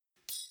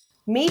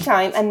Me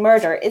Time and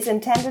Murder is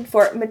intended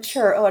for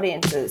mature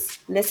audiences.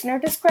 Listener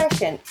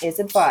discretion is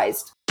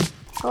advised.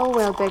 Oh,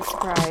 well, big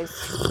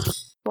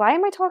surprise. Why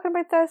am I talking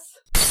about this?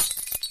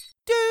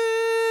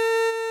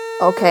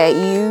 Okay,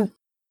 you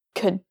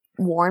could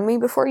warn me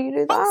before you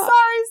do that. I'm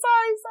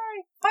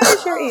sorry.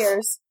 Punish your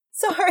ears.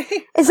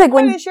 Sorry. It's like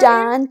when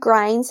Dan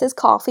grinds his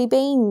coffee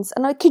beans,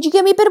 and could you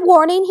give me a bit of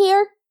warning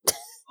here?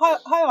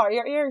 How are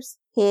your ears?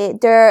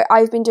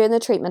 I've been doing the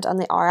treatment, and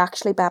they are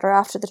actually better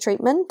after the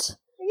treatment.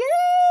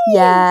 Yay!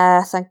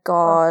 Yeah, thank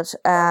God.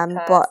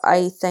 But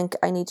I think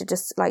I need to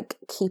just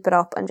keep it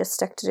up and just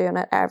stick to doing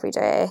it every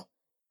day,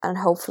 and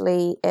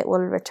hopefully it will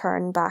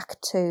return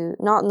back to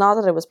not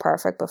that it was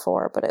perfect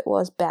before, but it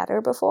was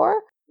better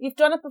before. You've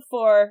done it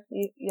before.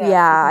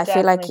 I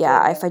feel like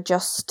if I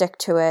just stick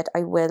to it,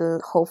 I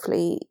will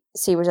hopefully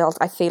see results.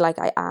 I feel like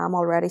I am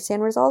already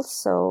seeing results,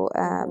 so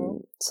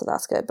so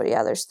that's good. But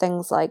yeah, there's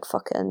things like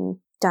fucking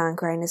Dan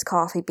grinding his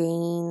coffee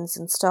beans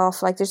and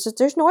stuff. Like there's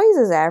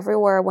noises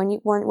everywhere. When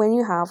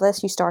you have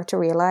this, you start to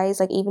realize,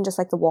 even just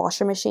the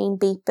washing machine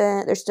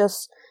beeping. There's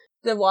just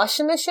the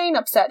washing machine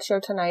upsets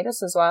your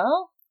tinnitus as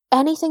well.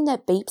 Anything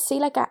that beeps,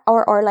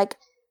 or a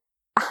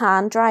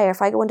hand dryer.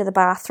 If I go into the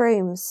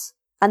bathrooms,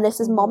 and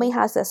this is Mummy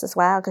has this as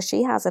well because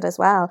she has it as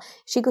well.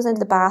 She goes into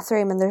the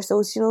bathroom and there's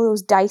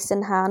those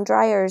Dyson hand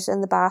dryers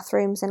in the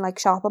bathrooms in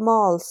shopping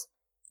malls.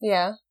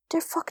 Yeah,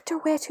 they're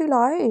way too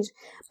loud.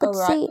 But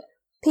see,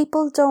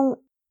 people don't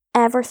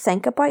ever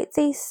think about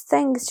these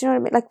things. Do you know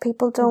what I mean?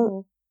 People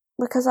don't,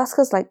 because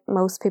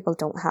most people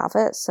don't have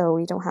it, so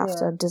you don't have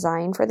to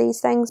design for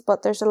these things.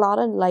 But there's a lot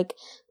of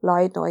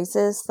loud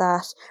noises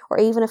that, or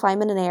even if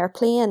I'm in an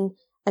airplane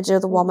and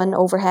the woman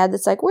overhead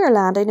that's we're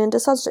landing into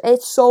such,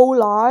 it's so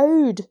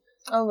loud.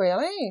 Oh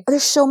really?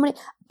 There's so many,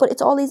 but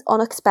it's all these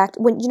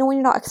unexpected, when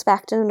you're not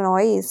expecting a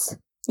noise,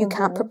 you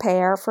can't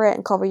prepare for it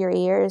and cover your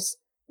ears.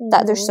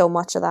 That there's so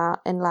much of that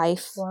in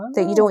life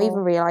that you don't even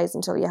realise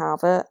until you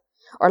have it.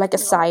 Or a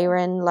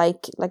siren,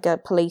 like a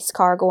police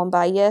car going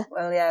by you.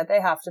 Well, yeah,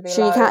 they have to be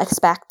loud. You can't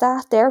expect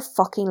that. They're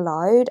fucking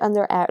loud, and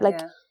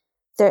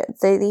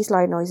these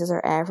loud noises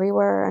are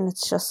everywhere, and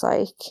it's just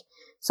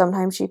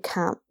sometimes you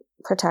can't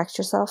protect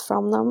yourself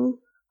from them.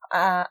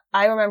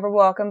 I remember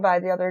walking by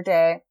the other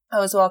day. I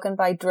was walking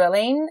by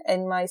drilling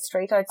in my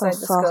street outside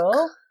the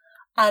school,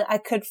 and I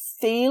could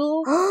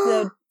feel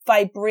the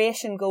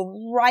vibration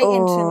go right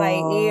into my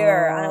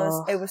ear,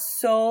 and it was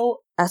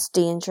so. That's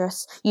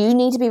dangerous. You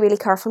need to be really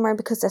careful, Mary,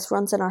 because this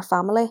runs in our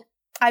family.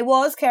 I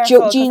was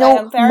careful. Do you know? I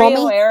am very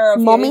aware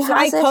of Mummy you. So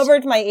has I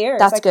covered my ears.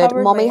 That's good.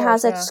 Mummy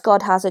has it.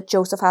 Scott has it.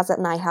 Joseph has it,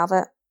 and I have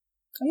it.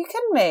 Are you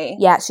kidding me?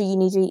 Yeah. So you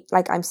need to be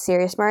I'm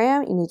serious,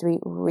 Maria. You need to be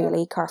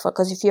really careful,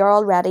 because if you're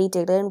already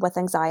dealing with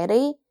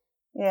anxiety,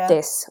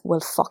 this will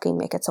fucking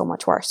make it so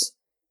much worse.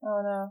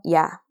 Oh no.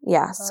 Yeah.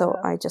 Oh, so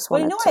no. I just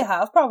wanted. Well, I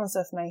have problems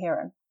with my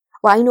hearing.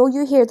 Well, I know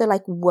you hear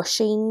the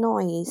whooshing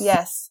noise.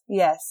 Yes.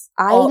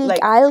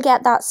 I'll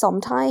get that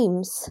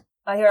sometimes.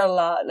 I hear a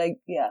lot,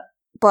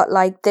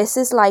 But this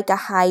is a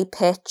high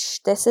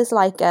pitch. This is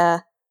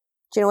a,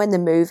 do you know, in the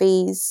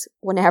movies,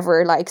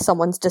 whenever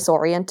someone's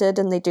disoriented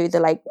and they do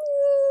the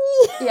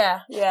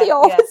yeah. They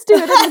always do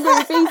it in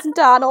the movies, and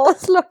Dan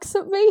always looks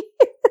at me.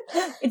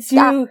 It's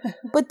you.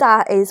 But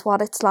that is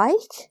what it's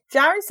like.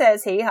 Jared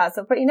says he has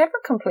it, but he never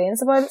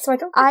complains about it, so I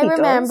don't think I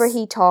remember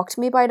he talked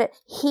to me about it.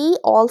 He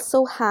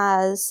also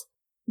has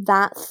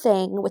that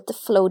thing with the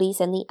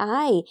floaties in the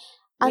eye.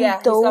 And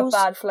he's got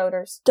bad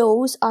floaters.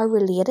 Those are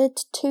related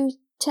to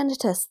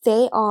tinnitus.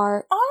 They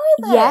are.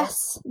 Are they?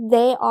 Yes,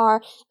 they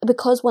are.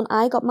 Because when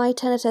I got my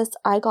tinnitus,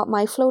 I got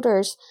my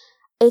floaters.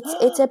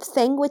 It's a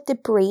thing with the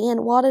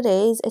brain. What it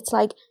is, it's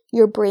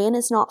your brain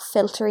is not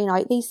filtering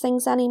out these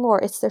things anymore.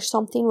 There's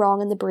something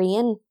wrong in the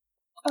brain.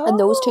 Oh. And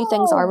those two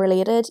things are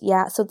related.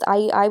 Yeah, so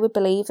I would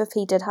believe if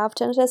he did have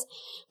tinnitus.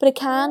 But it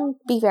can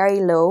be very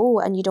low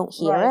and you don't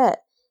hear it.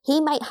 He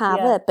might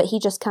have it, but he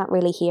just can't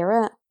really hear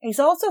it. He's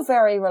also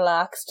very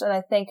relaxed, and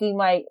I think he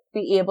might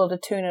be able to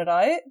tune it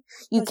out.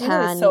 You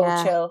can,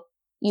 chill.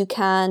 You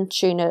can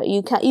tune it.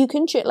 You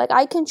can tune,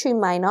 I can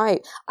tune mine out.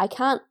 I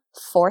can't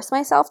force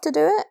myself to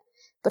do it.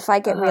 But if I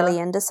get really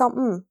into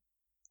something,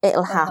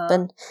 it'll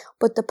happen.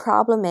 But the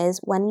problem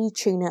is, when you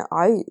tune it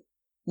out,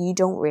 you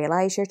don't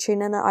realise you're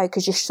tuning it out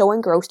because you're so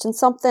engrossed in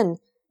something,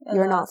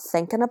 you're not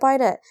thinking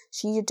about it.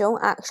 So you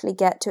don't actually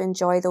get to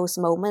enjoy those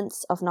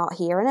moments of not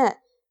hearing it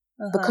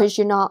because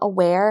you're not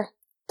aware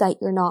that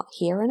you're not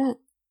hearing it.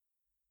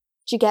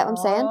 Do you get what I'm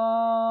saying?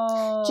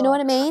 Do you know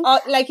what I mean?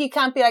 You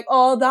can't be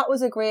that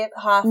was a great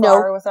half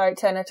hour without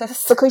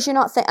tinnitus. Because you're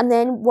not and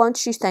then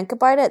once you think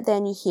about it,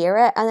 then you hear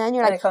it, and then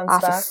you're for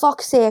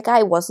fuck's sake,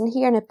 I wasn't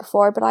hearing it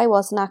before, but I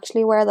wasn't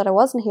actually aware that I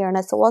wasn't hearing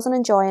it, so I wasn't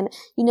enjoying it.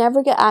 You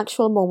never get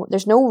actual moment.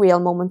 There's no real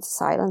moments of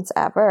silence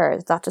ever.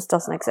 That just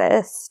doesn't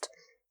exist.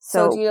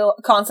 So do you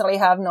constantly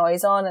have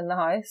noise on in the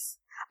house?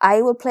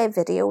 I will play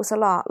videos a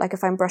lot.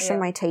 If I'm brushing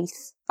my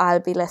teeth, I'll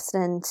be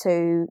listening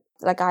to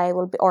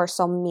or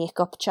some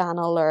makeup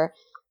channel, or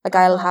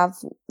I'll have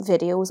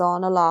videos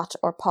on a lot,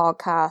 or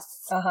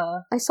podcasts.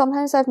 I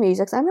sometimes have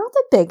music. I'm not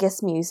the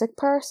biggest music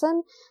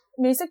person,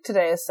 music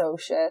today is so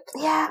shit.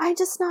 Yeah, I'm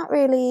just not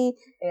really.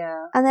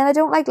 Yeah. And then I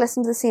don't like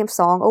listening to the same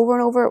song over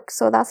and over.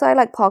 So that's why I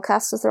like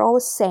podcasts, because they're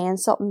always saying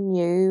something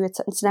new.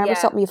 It's never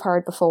something you've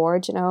heard before,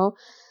 do you know?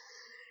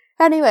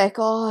 Anyway,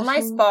 God. My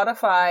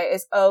Spotify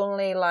is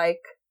only like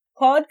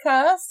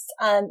podcasts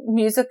and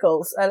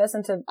musicals. I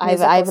listen to I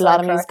have a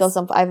lot of musicals.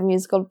 I have a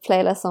musical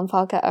playlist on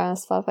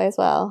Spotify as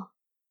well.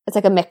 It's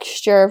like a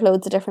mixture of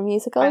loads of different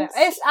musicals.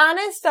 It's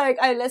honest, like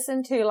I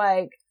listen to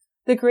like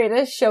The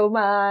Greatest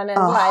Showman and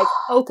like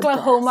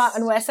Oklahoma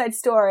and West Side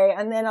Story,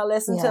 and then I'll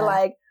listen to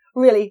like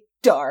really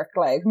dark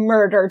like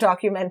murder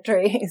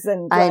documentaries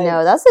and I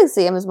know, that's the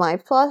same as my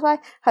Spotify.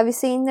 Have you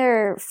seen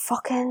they're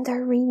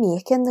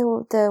remaking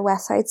the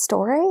West Side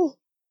Story?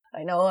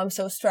 I know, I'm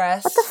so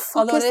stressed. What the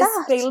fuck is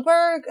that?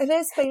 Spielberg. It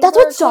is Spielberg. That's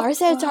what Zara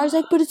said. Zara's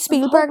like, but it's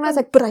Spielberg. And I was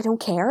like, but I don't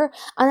care.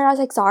 And then I was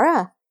like,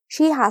 Zara,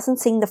 she hasn't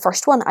seen the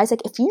first one. I was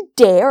like, if you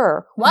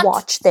dare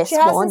watch this one.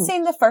 She hasn't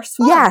seen the first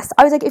one? Yes.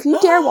 I was like, if you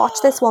dare watch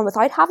this one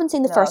without having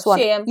seen the first one,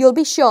 you'll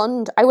be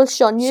shunned. I will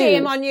shun you.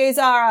 Shame on you,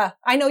 Zara.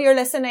 I know you're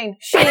listening.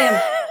 Shame.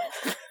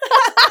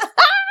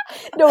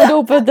 No,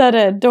 don't put that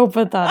in. Don't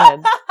put that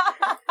in.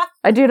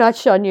 I do not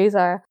shun you,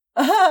 Zara.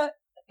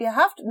 You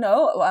have to.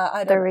 No,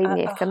 I don't. They're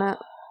remaking it.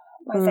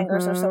 My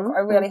fingers are so...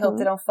 I really hope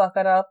they don't fuck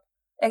it up.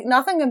 Like,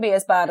 nothing can be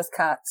as bad as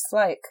Cats.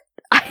 Like...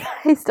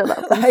 I still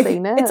haven't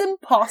seen it. It's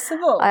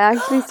impossible. I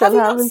actually still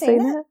haven't seen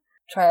it.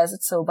 Trez,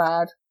 it's so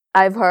bad.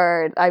 I've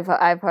heard,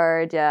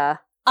 yeah.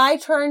 I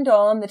turned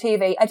on the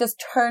TV. I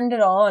just turned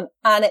it on,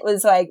 and it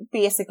was like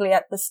basically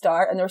at the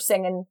start, and they were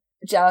singing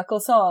a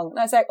Jellicle song. And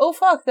I was like, oh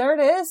fuck, there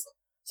it is.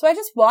 So I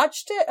just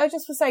watched it. I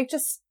just was like,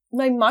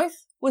 my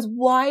mouth was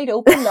wide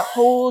open the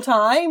whole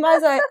time. I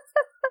was like,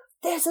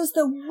 this is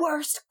the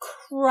worst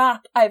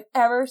crap I've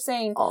ever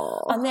seen.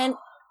 Oh. And then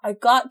I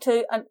got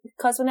to, and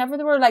because whenever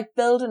they were like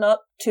building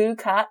up two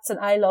Cats, and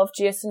I love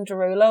Jason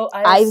Derulo,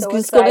 I was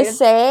just going to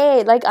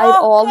say, like, I'd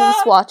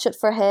almost watch it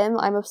for him.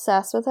 I'm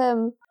obsessed with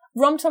him.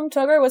 Rum Tum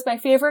Tugger was my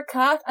favourite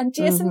cat, and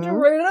Jason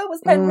Derulo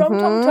was playing Rum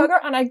Tum Tugger,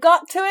 and I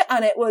got to it,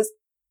 and it was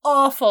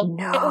awful.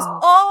 No. It was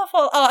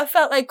awful. Oh, I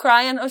felt like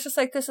crying. I was just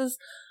like, this is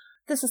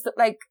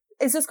like,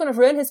 is this going to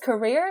ruin his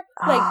career?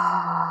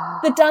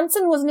 Like, the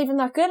dancing wasn't even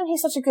that good, and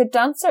he's such a good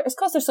dancer. It's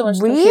because there's so much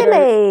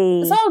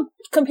Really? It's all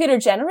computer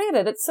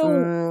generated. It's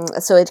so...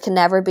 so it can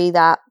never be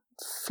that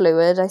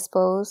fluid, I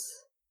suppose.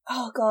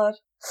 Oh, God.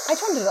 I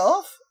turned it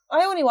off.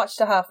 I only watched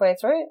it halfway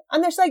through.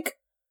 And there's, like,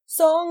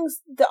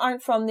 songs that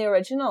aren't from the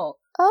original.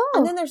 Oh.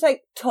 And then there's,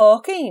 like,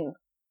 talking.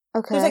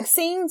 Okay. There's, like,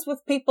 scenes with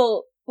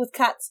people, with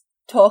cats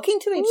talking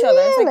to each other.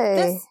 It's like,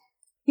 this...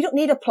 You don't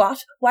need a plot.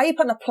 Why are you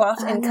putting a plot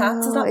in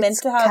Cats? It's not meant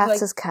to have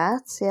Cats is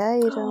Cats, yeah,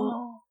 you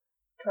don't.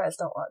 Trez,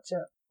 don't watch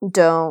it.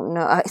 Don't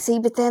know. I see,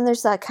 but then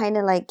there's that kind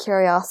of like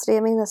curiosity. I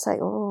mean, it's like,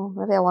 oh,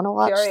 maybe I want to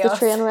watch the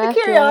train wreck.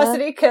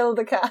 Curiosity killed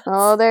the cat.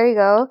 Oh, there you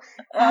go.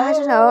 I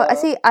don't know. I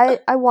see.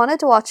 I wanted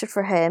to watch it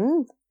for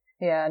him.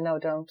 Yeah, no,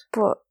 don't.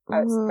 But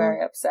I was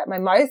very upset. My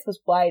mouth was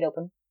wide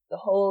open the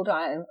whole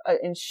time,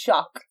 in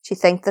shock. Do you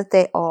think that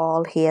they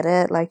all hate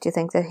it? Like, do you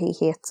think that he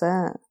hates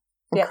it?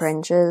 And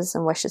cringes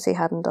and wishes he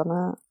hadn't done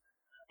it.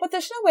 But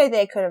there's no way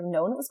they could have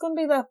known it was going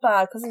to be that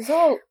bad, because it's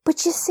all...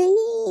 But you see...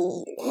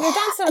 You're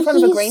dancing in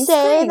front of a green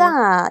screen.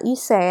 You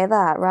say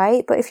that,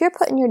 right? But if you're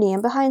putting your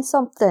name behind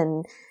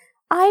something,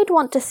 I'd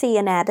want to see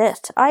an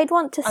edit. I'd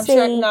want to see...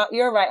 I'm sure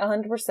you're right,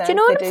 100%. Do you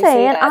know what I'm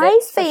saying?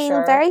 I've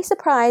been very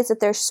surprised that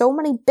there's so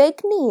many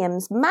big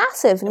names,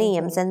 massive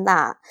names in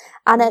that.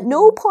 And at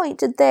no point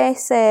did they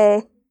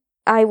say,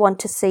 I want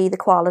to see the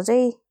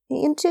quality.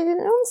 You know what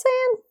I'm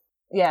saying?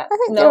 Yeah. I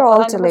think they're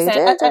all 100%.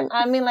 Deluded.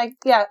 I mean, like,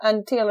 yeah,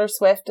 and Taylor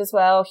Swift as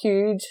well,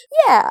 huge.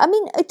 Yeah, I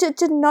mean,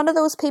 did none of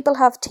those people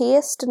have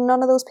taste? Did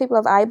none of those people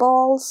have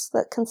eyeballs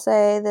that can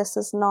say this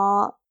is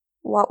not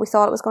what we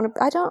thought it was going to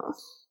be? I don't...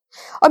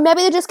 Or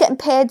maybe they're just getting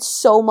paid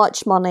so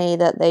much money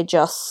that they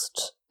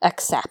just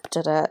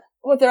accepted it.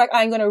 Well, they're like,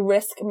 I'm going to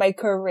risk my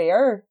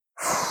career.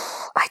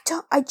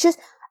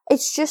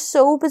 It's just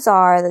so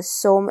bizarre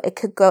that it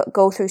could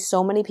go through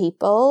so many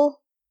people.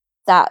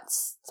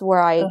 That's where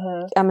I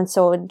am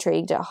so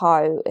intrigued at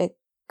how it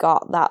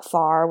got that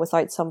far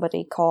without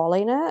somebody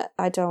calling it.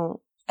 I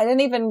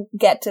didn't even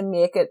get to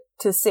make it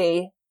to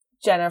see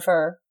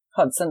Jennifer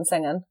Hudson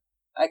singing.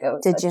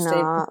 Did you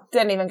not?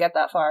 Didn't even get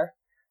that far.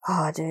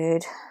 Oh,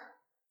 dude.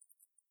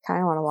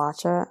 Kind of want to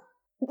watch it.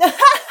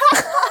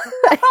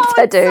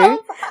 I do.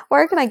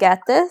 Where can I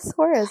get this?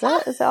 Where is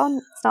it? Is it on?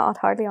 It's not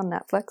hardly on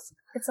Netflix.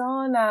 It's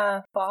on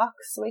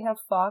Fox. We have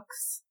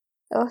Fox.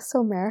 Oh, it's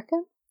so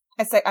American.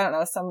 It's like, I don't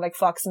know, some like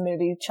Fox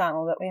movie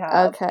channel that we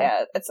have. Okay.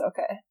 Yeah, it's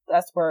okay.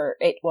 That's where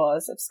it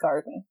was. It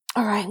scarred me.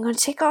 Alright, I'm going to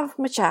take off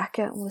my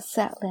jacket and we'll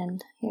settle in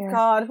here.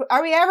 God,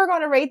 are we ever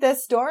going to rate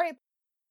this story?